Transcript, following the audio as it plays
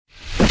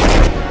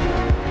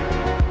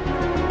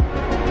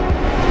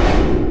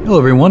Hello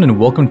everyone and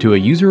welcome to a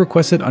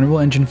user-requested Unreal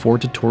Engine 4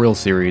 tutorial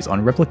series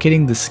on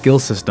replicating the skill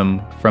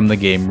system from the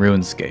game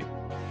Runescape.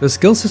 The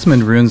skill system in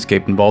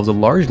Runescape involves a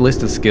large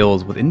list of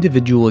skills with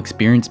individual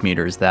experience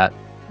meters that,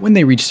 when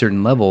they reach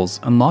certain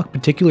levels, unlock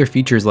particular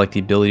features like the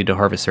ability to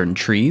harvest certain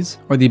trees,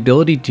 or the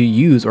ability to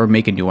use or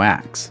make a new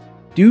axe.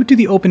 Due to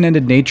the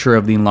open-ended nature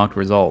of the unlocked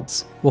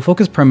results, we'll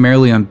focus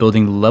primarily on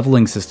building the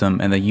leveling system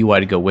and the UI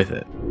to go with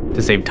it.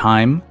 To save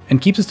time, and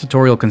keep this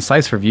tutorial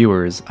concise for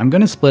viewers, I'm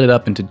going to split it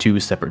up into two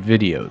separate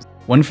videos,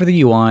 one for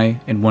the UI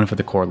and one for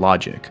the core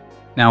logic.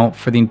 Now,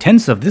 for the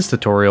intents of this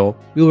tutorial,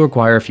 we will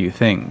require a few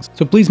things,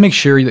 so please make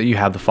sure that you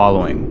have the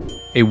following.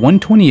 A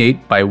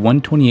 128 by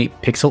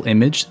 128 pixel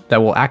image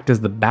that will act as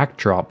the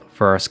backdrop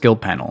for our skill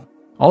panel.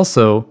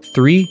 Also,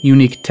 3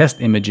 unique test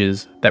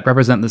images that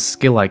represent the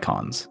skill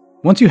icons.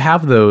 Once you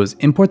have those,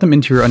 import them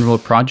into your Unreal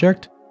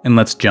project, and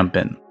let's jump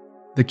in.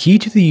 The key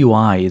to the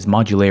UI is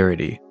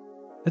modularity.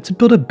 Let's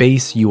build a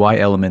base UI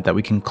element that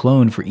we can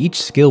clone for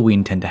each skill we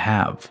intend to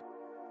have.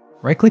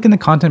 Right-click in the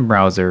content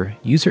browser,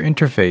 user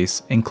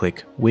interface, and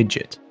click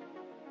Widget.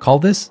 Call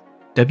this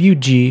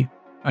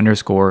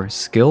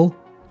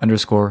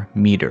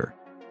wg_skill_meter,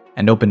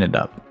 and open it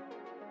up.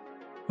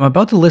 I'm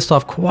about to list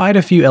off quite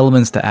a few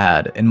elements to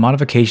add and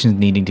modifications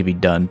needing to be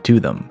done to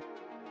them.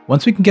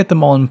 Once we can get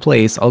them all in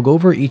place, I'll go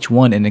over each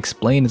one and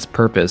explain its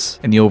purpose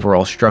and the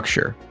overall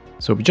structure,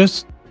 so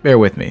just bear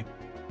with me.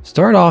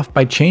 Start off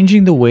by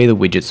changing the way the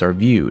widgets are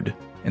viewed.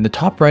 In the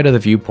top right of the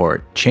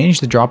viewport, change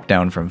the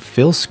drop-down from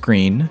Fill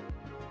Screen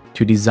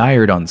to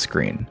Desired on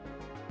Screen.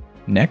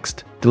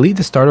 Next, delete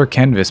the Starter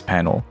Canvas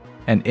panel,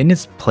 and in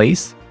its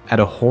place, add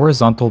a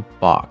horizontal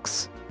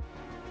box.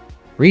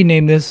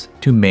 Rename this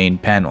to Main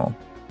Panel.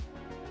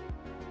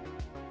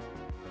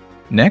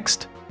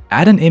 Next,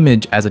 add an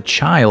image as a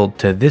child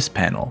to this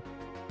panel.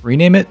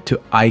 Rename it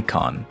to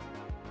Icon,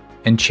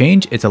 and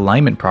change its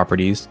alignment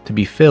properties to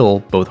be fill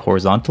both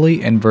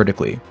horizontally and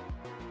vertically.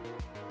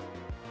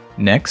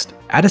 Next,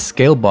 add a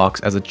scale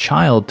box as a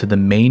child to the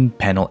main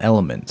panel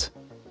element.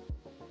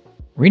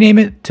 Rename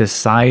it to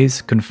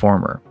Size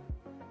Conformer.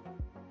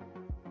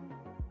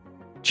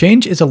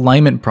 Change its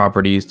alignment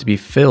properties to be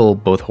fill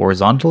both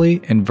horizontally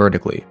and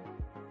vertically.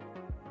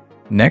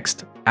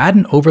 Next, add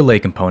an overlay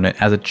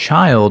component as a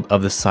child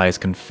of the Size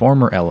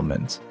Conformer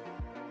element.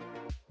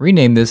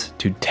 Rename this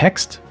to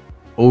Text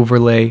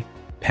Overlay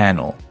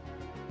Panel.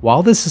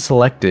 While this is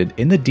selected,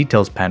 in the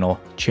Details panel,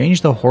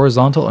 change the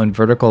horizontal and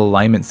vertical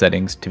alignment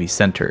settings to be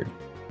centered.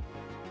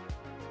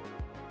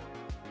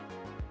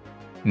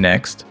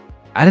 Next,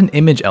 add an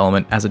image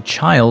element as a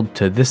child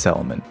to this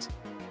element.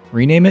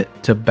 Rename it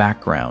to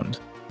Background.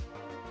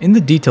 In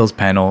the Details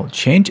panel,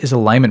 change its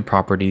alignment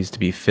properties to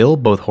be fill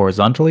both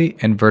horizontally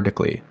and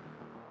vertically.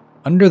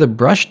 Under the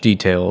brush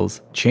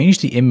details, change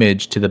the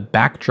image to the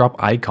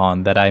backdrop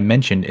icon that I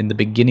mentioned in the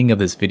beginning of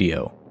this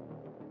video.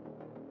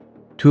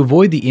 To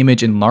avoid the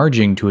image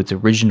enlarging to its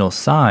original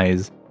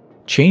size,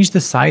 change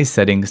the size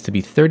settings to be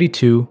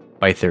 32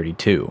 by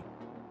 32.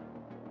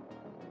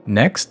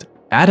 Next,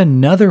 add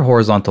another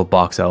horizontal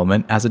box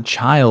element as a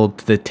child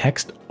to the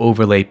Text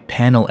Overlay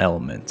Panel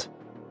element.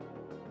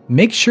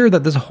 Make sure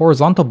that this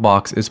horizontal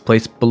box is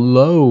placed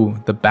below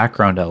the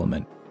background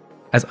element,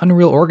 as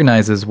Unreal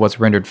organizes what's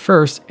rendered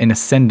first in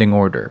ascending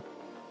order.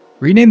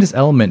 Rename this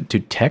element to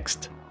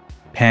Text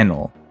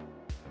Panel.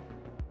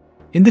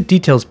 In the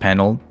Details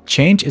panel,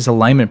 change its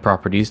alignment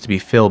properties to be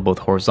filled both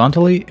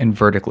horizontally and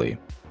vertically.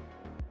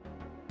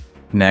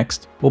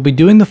 Next, we'll be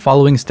doing the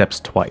following steps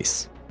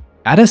twice.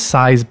 Add a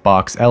size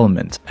box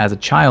element as a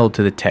child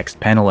to the text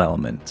panel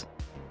element.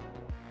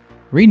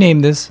 Rename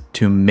this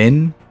to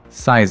Min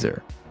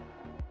Sizer.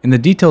 In the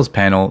Details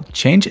panel,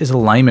 change its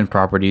alignment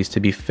properties to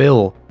be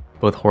fill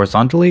both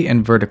horizontally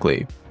and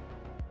vertically.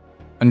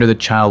 Under the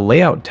Child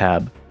Layout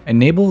tab,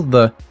 enable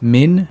the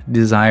Min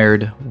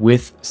Desired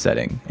Width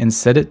setting and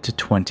set it to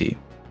 20.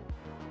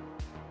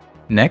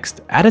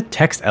 Next, add a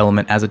text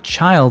element as a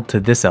child to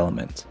this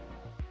element.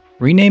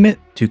 Rename it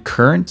to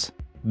Current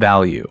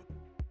Value.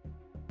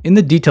 In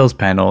the Details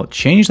panel,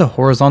 change the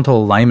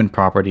horizontal alignment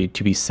property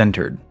to be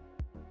centered,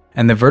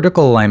 and the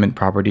vertical alignment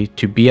property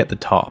to be at the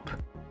top.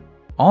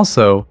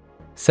 Also,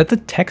 set the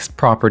text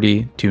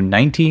property to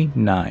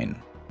 99.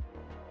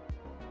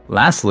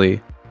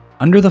 Lastly,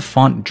 under the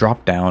font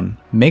dropdown,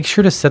 make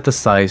sure to set the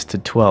size to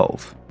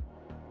 12.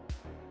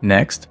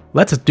 Next,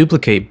 let's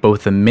duplicate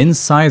both the min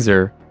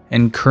sizer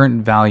and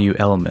current value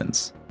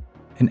elements,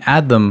 and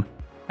add them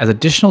as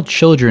additional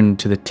children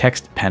to the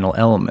text panel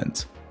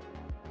element.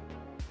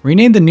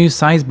 Rename the new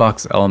size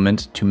box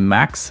element to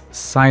max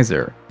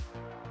sizer,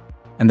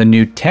 and the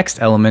new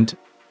text element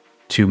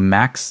to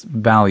max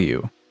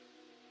value.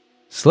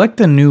 Select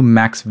the new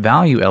max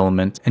value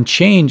element and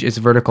change its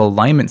vertical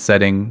alignment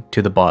setting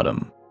to the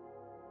bottom.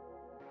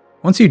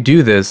 Once you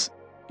do this,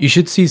 you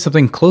should see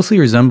something closely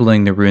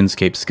resembling the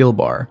Runescape skill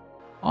bar.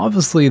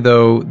 Obviously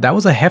though, that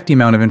was a hefty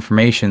amount of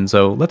information,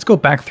 so let's go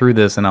back through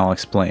this and I'll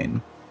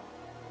explain.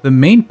 The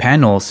main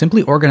panel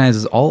simply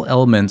organizes all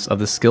elements of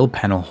the skill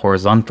panel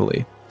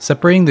horizontally,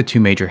 separating the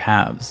two major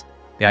halves,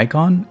 the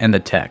icon and the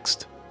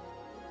text.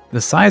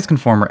 The size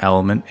conformer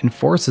element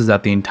enforces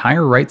that the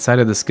entire right side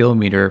of the skill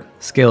meter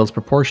scales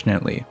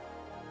proportionately.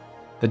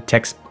 The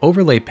text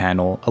overlay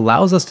panel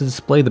allows us to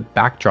display the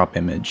backdrop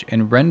image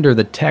and render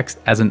the text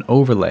as an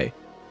overlay,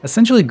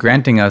 essentially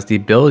granting us the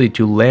ability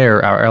to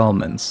layer our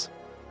elements.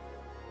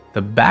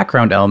 The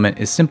background element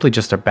is simply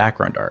just our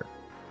background art.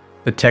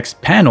 The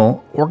text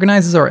panel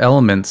organizes our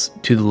elements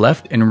to the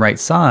left and right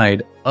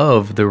side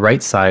of the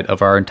right side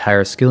of our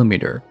entire skill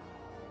meter.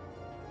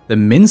 The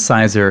min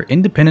sizer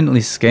independently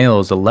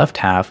scales the left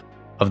half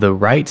of the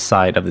right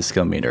side of the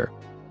skill meter.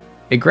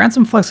 It grants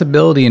some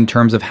flexibility in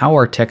terms of how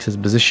our text is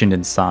positioned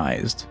and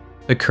sized.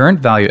 The current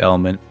value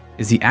element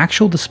is the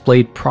actual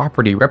displayed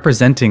property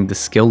representing the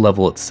skill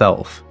level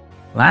itself.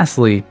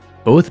 Lastly,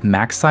 both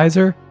max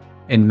sizer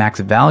and max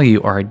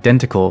value are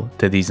identical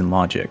to these in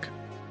logic.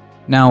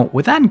 Now,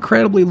 with that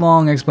incredibly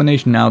long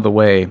explanation out of the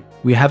way,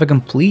 we have a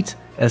complete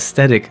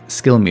aesthetic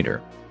skill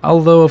meter.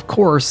 Although, of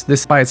course,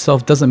 this by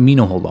itself doesn't mean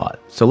a whole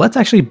lot, so let's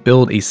actually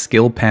build a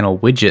skill panel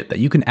widget that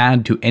you can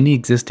add to any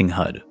existing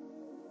HUD.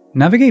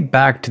 Navigate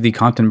back to the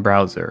content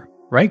browser,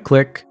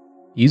 right-click,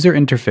 User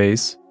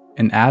Interface,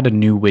 and add a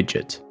new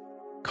widget.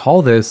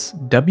 Call this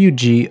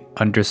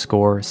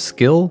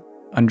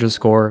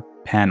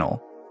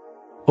WG_skill_panel.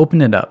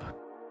 Open it up.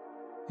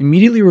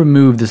 Immediately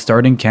remove the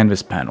starting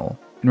canvas panel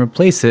and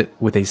replace it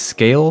with a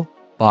scale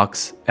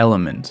box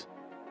element.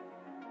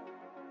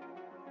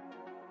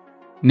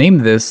 Name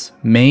this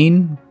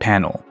main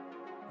panel.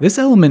 This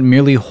element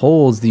merely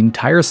holds the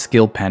entire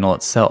skill panel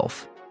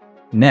itself.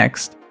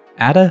 Next,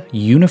 add a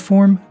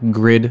uniform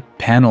grid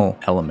panel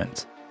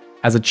element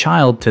as a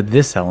child to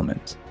this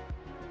element.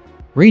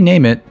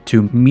 Rename it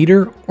to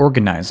meter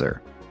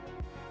organizer.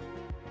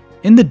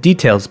 In the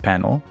details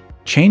panel,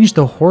 change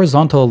the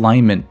horizontal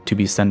alignment to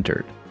be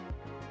centered.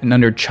 And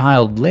under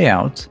child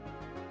layout,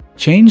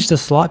 change the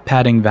slot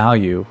padding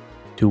value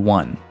to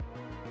 1.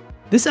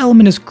 This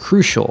element is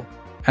crucial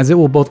as it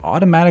will both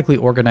automatically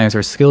organize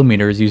our skill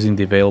meters using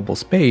the available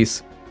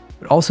space,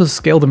 but also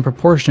scale them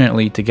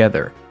proportionately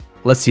together.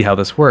 Let's see how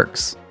this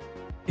works.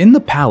 In the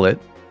palette,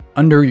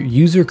 under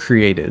User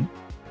Created,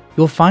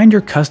 you'll find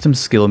your custom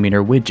skill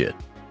meter widget.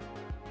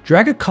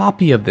 Drag a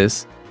copy of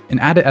this and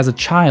add it as a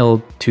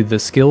child to the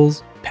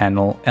skills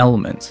panel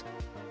element.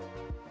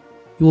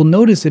 You will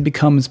notice it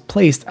becomes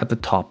placed at the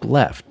top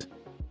left.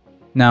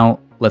 Now,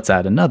 let's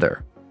add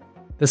another.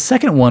 The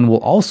second one will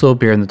also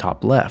appear in the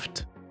top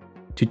left.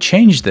 To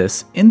change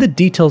this, in the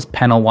details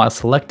panel while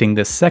selecting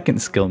the second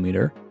skill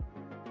meter,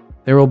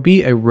 there will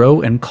be a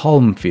row and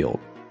column field.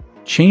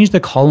 Change the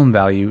column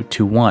value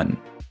to 1.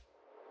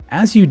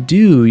 As you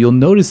do, you'll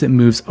notice it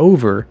moves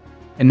over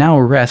and now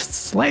rests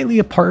slightly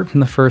apart from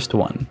the first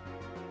one.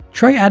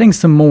 Try adding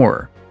some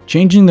more,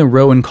 changing the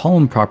row and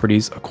column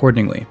properties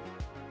accordingly.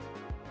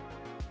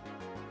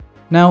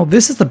 Now,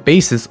 this is the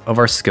basis of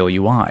our skill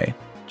UI.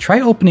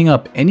 Try opening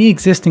up any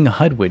existing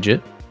HUD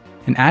widget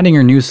and adding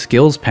your new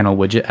skills panel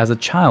widget as a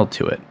child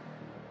to it.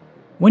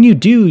 When you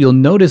do, you'll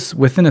notice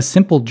within a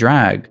simple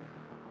drag,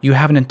 you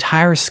have an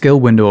entire skill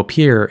window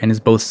appear and is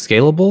both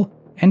scalable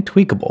and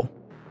tweakable.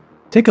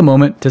 Take a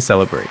moment to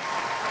celebrate.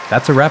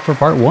 That's a wrap for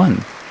part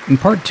 1. In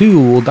part 2,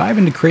 we'll dive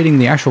into creating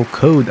the actual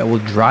code that will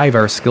drive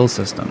our skill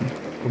system.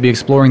 We'll be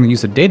exploring the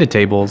use of data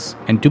tables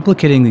and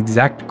duplicating the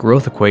exact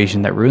growth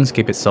equation that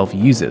Runescape itself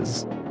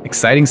uses.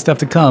 Exciting stuff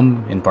to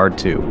come in part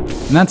 2.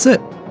 And that's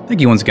it.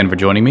 Thank you once again for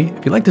joining me.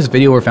 If you liked this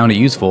video or found it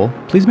useful,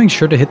 please make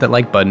sure to hit that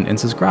like button and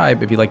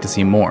subscribe if you'd like to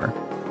see more.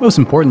 Most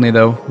importantly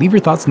though, leave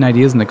your thoughts and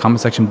ideas in the comment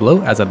section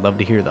below as I'd love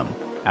to hear them.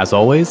 As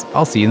always,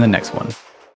 I'll see you in the next one.